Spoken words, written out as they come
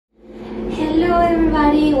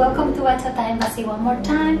everybody, welcome to Bachata Embassy one more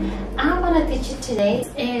time. I'm gonna teach you today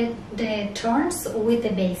the turns with the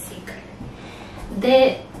basic.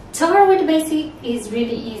 The turn with the basic is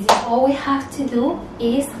really easy. All we have to do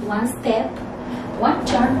is one step, one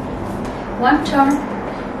turn,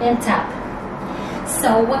 and tap.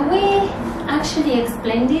 So when we actually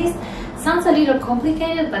explain this, sounds a little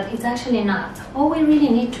complicated, but it's actually not. All we really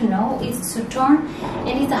need to know is to turn,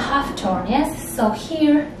 and it's a half turn, yes? So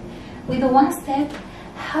here, with the one step,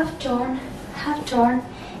 half turn,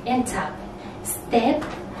 and tap. Step,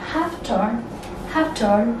 half turn,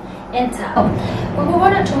 and tap. When we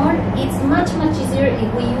want to turn, it's much easier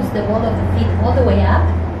if we use the ball of the feet all the way up,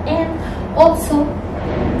 and also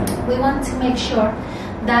we want to make sure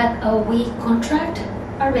that we contract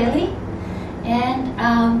our belly and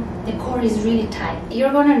the core is really tight.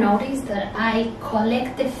 You're gonna notice that I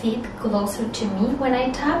collect the feet closer to me when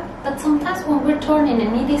I tap, but sometimes when we're turning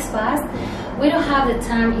and it is fast, we don't have the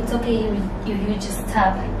time. It's okay if you just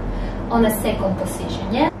tap on the second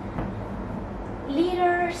position, yeah?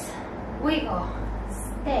 Leaders, we go.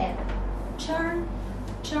 Step, turn,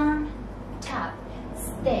 tap.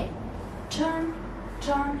 Step, turn,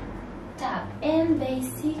 tap. And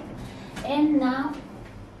basic, and now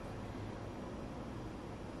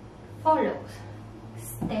follows.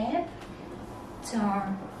 Step,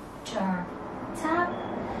 turn, tap.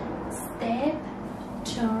 Step,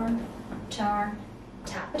 turn,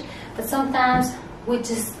 tap. But sometimes we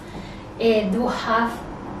just do half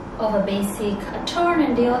of a basic a turn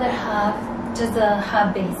and the other half just a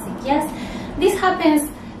half basic. Yes, this happens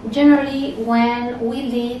generally when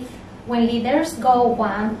when leaders go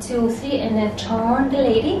 1, 2, 3 and then turn the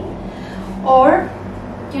lady, or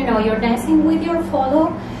you know, you're dancing with your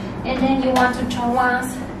follow and then you want to turn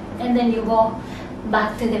once and then you go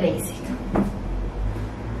back to the basic.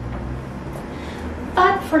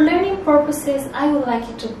 But for learning purposes, I would like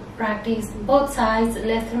you to practice both sides,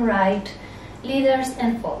 left and right, leaders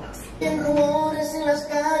and follows. And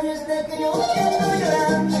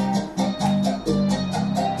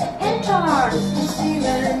turn,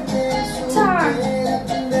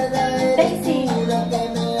 basic,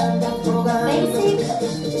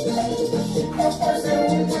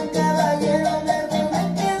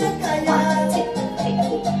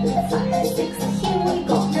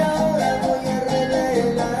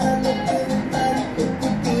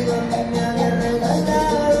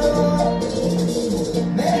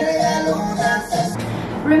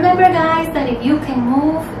 remember guys that if you can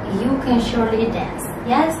move, you can surely dance.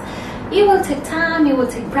 Yes, it will take time, it will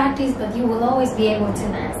take practice, but you will always be able to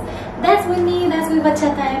dance. That's with me, that's with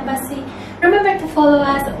Bachata Embassy. Remember to follow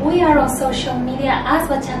us. We are on social media as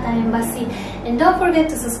Bachata Embassy, and don't forget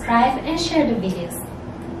to subscribe and share the videos.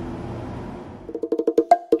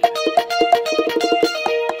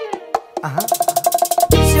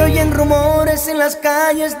 Se oyen rumores en las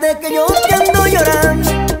calles de que yo te ando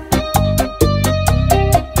llorando.